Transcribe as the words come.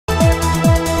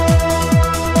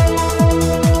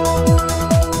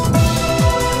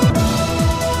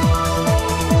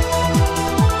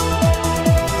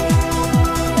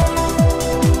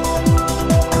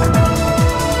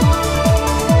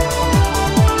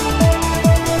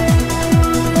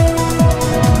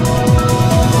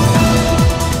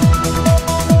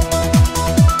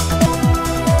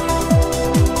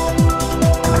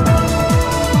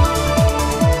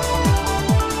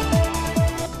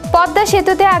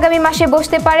আগামী মাসে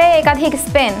বসতে পারে একাধিক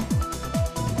স্পেন।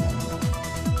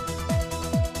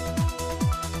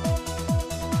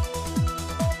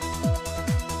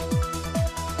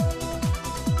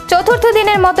 চতুর্থ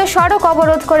দিনের মতো সড়ক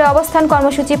অবরোধ করে অবস্থান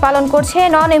কর্মসূচি পালন করছে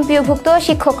নন এমপিওভুক্ত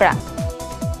শিক্ষকরা।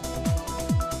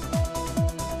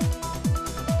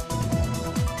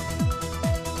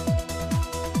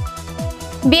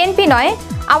 বিএনপি নয়,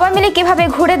 আওয়ামী লীগ কিভাবে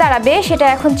ঘুরে দাঁড়াবে সেটা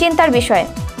এখন চিন্তার বিষয়,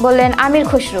 বললেন আমির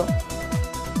খসরু।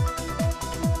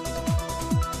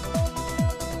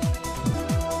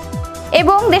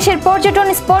 এবং দেশের পর্যটন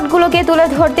স্পটগুলোকে তুলে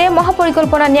ধরতে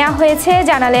মহাপরিকল্পনা নেওয়া হয়েছে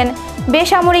জানালেন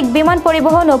বেসামরিক বিমান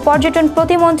পরিবহন ও পর্যটন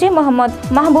প্রতিমন্ত্রী মোহাম্মদ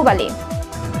মাহবুব আলী।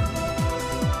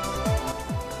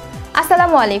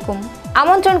 আসসালামু আলাইকুম,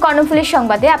 আমন্ত্রণ কর্ণফুলির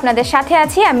সংবাদে আপনাদের সাথে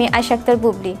আছি আমি আয়েশা আক্তার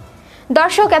বুবলি।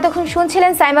 দর্শক, এতক্ষণ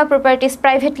শুনছিলেন সাইমা প্রপার্টিজ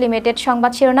প্রাইভেট লিমিটেড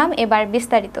সংবাদ শিরোনাম, এবার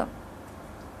বিস্তারিত।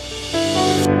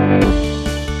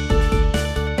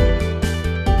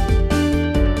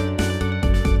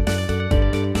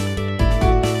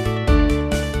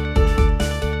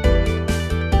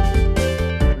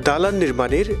 দালান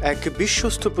নির্মাণের এক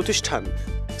বিশ্বস্ত প্রতিষ্ঠান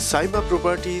সাইমা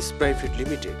প্রপার্টিজ প্রাইভেট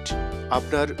লিমিটেড,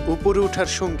 আপনার উপরে ওঠার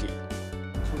সঙ্গী।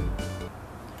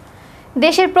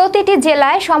 দেশের প্রতিটি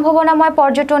জেলায় সম্ভাবনাময়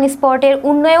পর্যটন স্পটের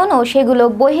উন্নয়ন ও সেগুলো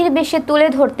বহির্বিশ্বে তুলে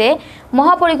ধরতে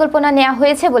মহাপরিকল্পনা নেওয়া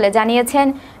হয়েছে বলে জানিয়েছেন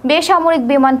বেসামরিক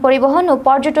বিমান পরিবহন ও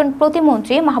পর্যটন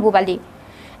প্রতিমন্ত্রী মাহবুব আলী।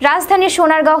 রাজধানীর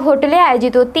সোনারগাঁও হোটেলে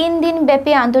আয়োজিত 3 দিন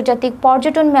ব্যাপী আন্তর্জাতিক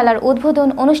পর্যটন মেলার উদ্বোধন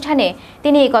অনুষ্ঠানে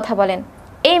তিনি এই কথা বলেন।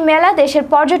 এই মেলা দেশের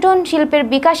পর্যটন শিল্পের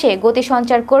বিকাশে গতি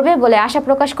সঞ্চার করবে বলে আশা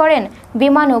প্রকাশ করেন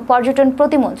বিমান ও পর্যটন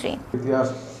প্রতিমন্ত্রী। ইতিহাস,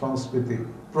 সংস্কৃতি,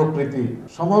 প্রকৃতি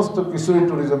সমস্ত কিছুই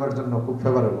ট্যুরিজমের জন্য খুব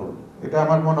ফেভারেবল। এটা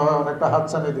আমার মনে হয় অনেকটা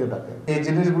হাতছানি দিয়ে থাকে। এই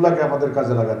জিনিসগুলোকে আমাদের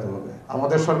কাজে লাগাতে হবে।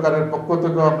 আমাদের সরকারের পক্ষ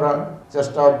থেকেও আমরা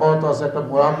চেষ্টা অব্যাহত আছে। একটা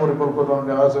মহাপরিকল্পনা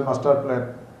নেওয়া হয়েছে, মাস্টার প্ল্যান,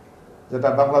 যেটা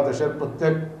বাংলাদেশের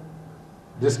প্রত্যেক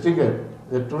ডিস্ট্রিক্টে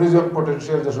যে ট্যুরিজম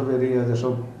পটেনশিয়াল যেসব এরিয়া,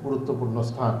 যেসব গুরুত্বপূর্ণ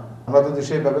স্থান আমরা যদি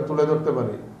সেইভাবে তুলে ধরতে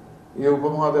পারি, এই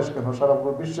উপমহাদেশ কেন সারা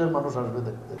বিশ্বের মানুষ আসবে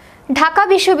দেখতে। ঢাকা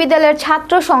বিশ্ববিদ্যালয়ের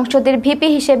ছাত্র সংসদের ভিপি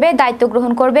হিসেবে দায়িত্ব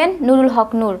গ্রহণ করবেন নুরুল হক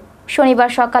নূর। শনিবার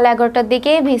সকাল 11টার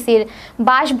দিকে ভিসির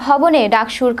বাসভবনে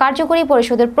ডাকসুর কার্যকরী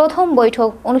পরিষদের প্রথম বৈঠক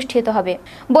অনুষ্ঠিত হবে।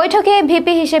 বৈঠকে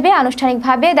ভিপি হিসেবে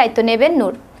আনুষ্ঠানিকভাবে দায়িত্ব নেবেন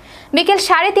নূর। বিকেল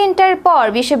 3:30টার পর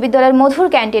বিশ্ববিদ্যালয়ের মধুর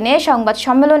ক্যান্টিনে সংবাদ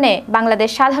সম্মেলনে বাংলাদেশ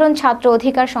সাধারণ ছাত্র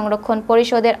অধিকার সংরক্ষণ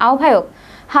পরিষদের আহ্বায়ক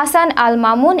হাসান আল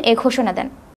মামুন এ ঘোষণা দেন।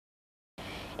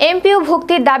 এমপিও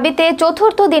ভুক্তির দাবিতে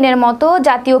চতুর্থ দিনের মতো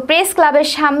জাতীয় প্রেস ক্লাবের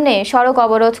সামনে সড়ক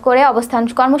অবরোধ করে অবস্থান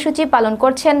কর্মসূচি পালন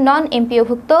করছেন নন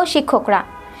এমপিওভুক্ত শিক্ষকরা।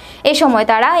 এ সময়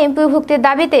তারা এমপিও ভুক্তির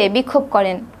দাবিতে বিক্ষোভ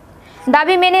করেন।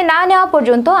 দাবি মেনে না নেওয়া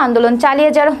পর্যন্ত আন্দোলন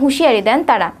চালিয়ে যাওয়ার হুঁশিয়ারি দেন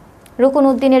তারা। রুকুন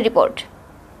উদ্দিনের রিপোর্ট।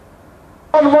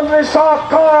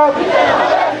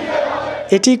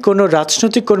 এটি কোনো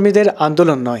রাজনৈতিক কর্মীদের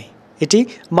আন্দোলন নয়, এটি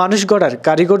মানুষ গড়ার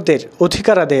কারিগরদের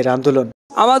অধিকার আদায়ের আন্দোলন।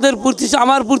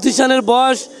 আমার প্রতিষ্ঠানের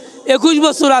বয়স 21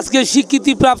 বছর, আজকে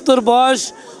স্বীকৃতি প্রাপ্তর বয়স,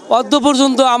 অদ্য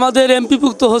পর্যন্ত আমাদের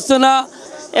এমপিভুক্ত হচ্ছে না।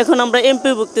 এখন আমরা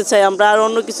এমপিভুক্তি চাই, আমরা আর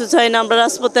অন্য কিছু চাই না। আমরা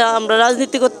রাজপথে আমরা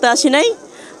রাজনীতি করতে আসি নাই,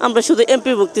 আমরা শুধু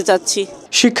এমপিভুক্তি চাচ্ছি।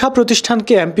 শিক্ষা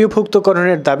প্রতিষ্ঠানকে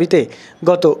এমপিওভুক্তকরণের দাবিতে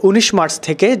গত 19 মার্চ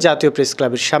থেকে জাতীয় প্রেস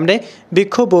ক্লাবের সামনে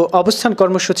বিক্ষোভ ও অবস্থান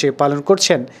কর্মসূচি পালন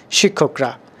করছেন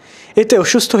শিক্ষকরা। এতে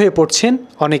অসুস্থ হয়ে পড়ছেন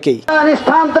অনেকেই।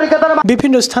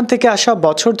 বিভিন্ন স্থান থেকে আসা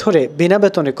বছর ধরে বিনা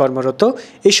বেতনে কর্মরত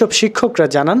এইসব শিক্ষকরা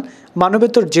জানান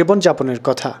মানবেতর জীবনযাপনের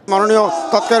কথা। মাননীয়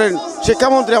তৎকালীন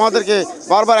শিক্ষামন্ত্রী আমাদেরকে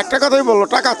বারবার একটা কথাই বললো,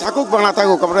 টাকা থাকুক বা না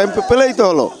থাকুক আমরা এমপি পেলেই তো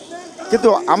হলো। কিন্তু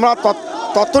আমরা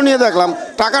তথ্য নিয়ে দেখলাম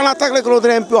টাকা না থাকলে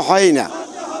কোনোদিন এমপি হয়ই না।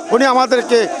 উনি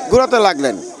আমাদেরকে ঘুরাতে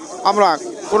লাগলেন। আমরা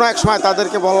কোনো এক সময়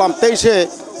তাদেরকে বললাম 23শে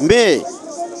মে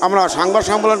আমরা সংবাদ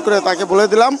সম্মেলন করে তাকে বলে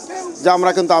দিলাম যে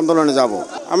আমরা কিন্তু আন্দোলনে যাব।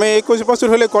 আমি 21 বছর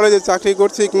হলে কলেজে চাকরি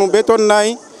করছি, কোনো বেতন নাই।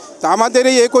 তা আমাদের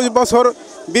এই 21 বছর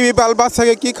বিবি বাল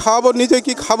বাচ্চাকে কী খাওয়াবো, নিজে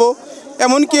কি খাবো,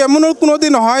 এমনও কোনো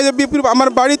দিন হয় যে আমার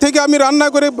বাড়ি থেকে আমি রান্না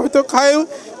করে হয়তো খাই,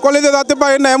 কলেজে যেতে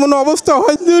পারি না, এমন অবস্থা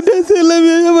হয়। দুটো ছেলে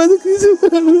মেয়ে আমাদের কিছু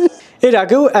করবে। এর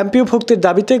আগেও এমপিও ভুক্তির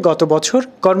দাবিতে গত বছর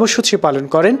কর্মসূচি পালন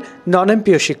করেন নন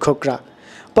এমপিও শিক্ষকরা।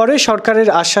 পরে সরকারের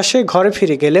আশ্বাসে ঘরে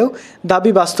ফিরে গেলেও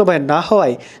দাবি বাস্তবায়ন না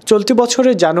হওয়ায় চলতি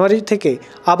বছরের জানুয়ারি থেকে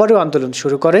আবারও আন্দোলন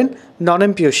শুরু করেন নন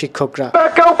এমপিও শিক্ষকরা।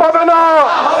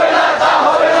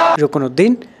 রুকুন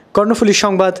উদ্দিন, কর্ণফুলি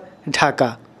সংবাদ, ঢাকা।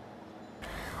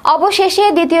 অবশেষে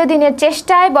দ্বিতীয় দিনের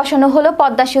চেষ্টায় বসানো হলো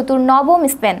পদ্মা সেতুর নবম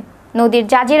স্প্যান। নদীর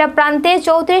জাজিরা প্রান্তে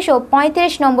 34 ও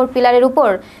 35 নম্বর পিলারের উপর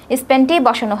স্প্যানটি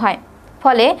বসানো হয়।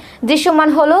 ফলে দৃশ্যমান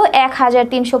হলো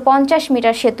 1350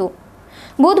 মিটার সেতু।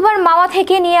 বুধবার মাওয়া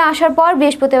থেকে নিয়ে আসার পর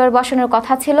বৃহস্পতিবার বসানোর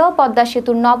কথা ছিল পদ্মা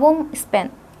সেতুর নবম স্প্যান,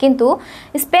 কিন্তু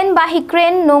স্পেনবাহী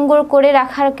ক্রেন নোঙর করে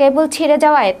রাখার কেবল ছিঁড়ে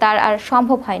যাওয়ায় তার আর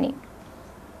সম্ভব হয়নি।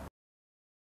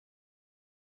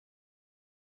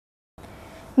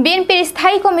 বিএনপির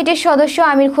স্থায়ী কমিটির সদস্য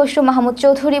আমির খসরু মাহমুদ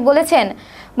চৌধুরী বলেছেন,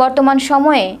 বর্তমান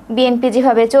সময়ে বিএনপি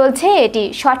যেভাবে চলছে এটি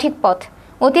সঠিক পথ।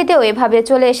 অতীতেও এভাবে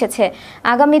চলে এসেছে,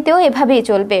 আগামীতেও এভাবেই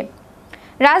চলবে।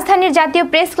 রাজধানীর জাতীয়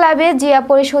প্রেস ক্লাবে জিয়া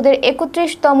পরিষদের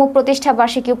 ৩১তম প্রতিষ্ঠা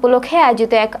বার্ষিকী উপলক্ষে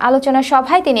আয়োজিত এক আলোচনা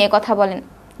সভায় তিনি একথা বলেন।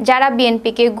 যারা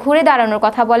বিএনপিকে ঘুরে দাঁড়ানোর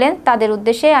কথা বলেন তাদের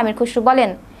উদ্দেশ্যে আমির খসরু বলেন,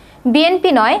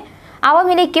 বিএনপি নয়,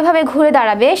 আওয়ামী লীগ কীভাবে ঘুরে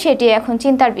দাঁড়াবে সেটি এখন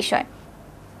চিন্তার বিষয়।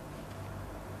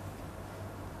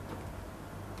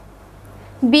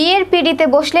 বিয়ের পিঁড়িতে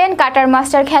বসলেন কাটার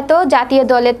মাস্টার খ্যাত জাতীয়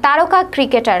দলের তারকা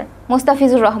ক্রিকেটার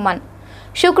মোস্তাফিজুর রহমান।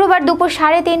 শুক্রবার দুপুর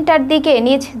 3:30টার দিকে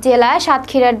নিজ জেলা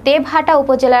সাতক্ষীরার দেবহাটা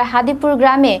উপজেলার হাদিপুর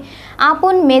গ্রামে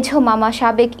আপন মেঝো মামা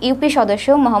সাবেক ইউপি সদস্য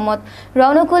মোহাম্মদ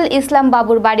রৌনকুল ইসলাম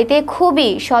বাবুর বাড়িতে খুবই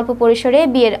স্বল্প পরিসরে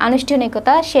বিয়ের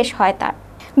আনুষ্ঠানিকতা শেষ হয় তার।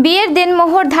 বিয়ের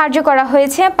দিনমোহর ধার্য করা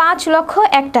হয়েছে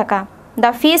 5,01,000 টাকা।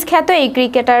 দ্য ফিজ খ্যাত এই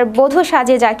ক্রিকেটার বধূ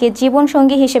সাজে যাকে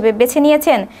জীবনসঙ্গী হিসেবে বেছে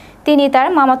নিয়েছেন তিনি তার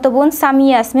মামাতো বোন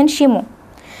সামিয়া ইয়াসমিন শিমু।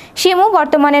 শিমু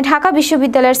বর্তমানে ঢাকা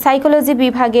বিশ্ববিদ্যালয়ের সাইকোলজি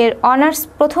বিভাগের অনার্স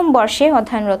প্রথম বর্ষে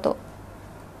অধ্যয়নরত।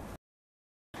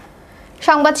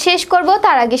 সংবাদ শেষ করব,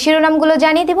 তার আগে শিরোনামগুলো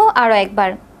জানিয়ে দেব আরও একবার।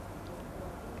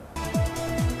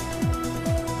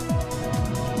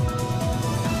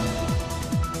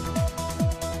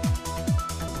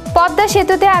 পদ্মা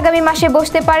সেতুতে আগামী মাসে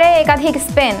বসতে পারে একাধিক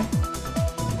স্পেন।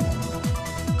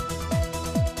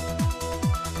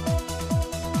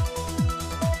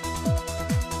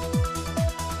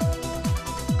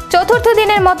 চতুর্থ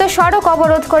দিনের মতো সড়ক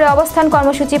অবরোধ করে অবস্থান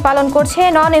কর্মসূচি পালন করছে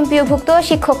নন এমপিওভুক্ত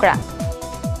শিক্ষকরা।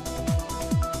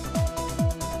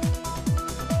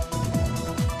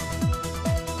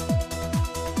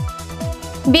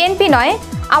 বিএনপি নয়,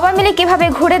 আওয়ামী লীগ কিভাবে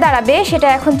ঘুরে দাঁড়াবে সেটা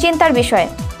এখন চিন্তার বিষয়,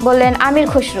 বললেন আমির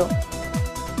খসরু।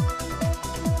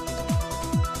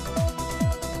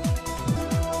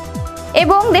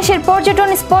 এবং দেশের পর্যটন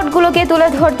স্পটগুলোকে তুলে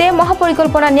ধরতে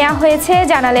মহাপরিকল্পনা নেওয়া হয়েছে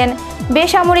জানালেন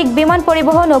বেসামরিক বিমান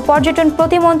পরিবহন ও পর্যটন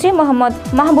প্রতিমন্ত্রী মোহাম্মদ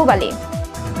মাহবুব আলী।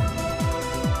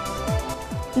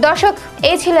 দর্শক,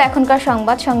 এই ছিল এখনকার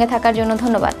সংবাদ। সঙ্গে থাকার জন্য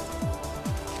ধন্যবাদ।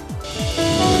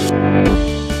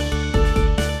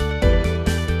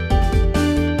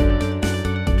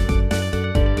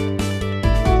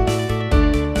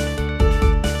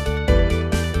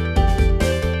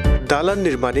 দালান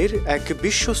নির্মাণের এক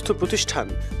বিশ্বস্ত প্রতিষ্ঠান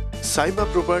সাইমা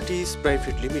প্রপার্টিজ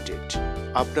প্রাইভেট লিমিটেড,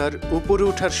 আপনার উপরে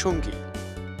ওঠার সঙ্গী।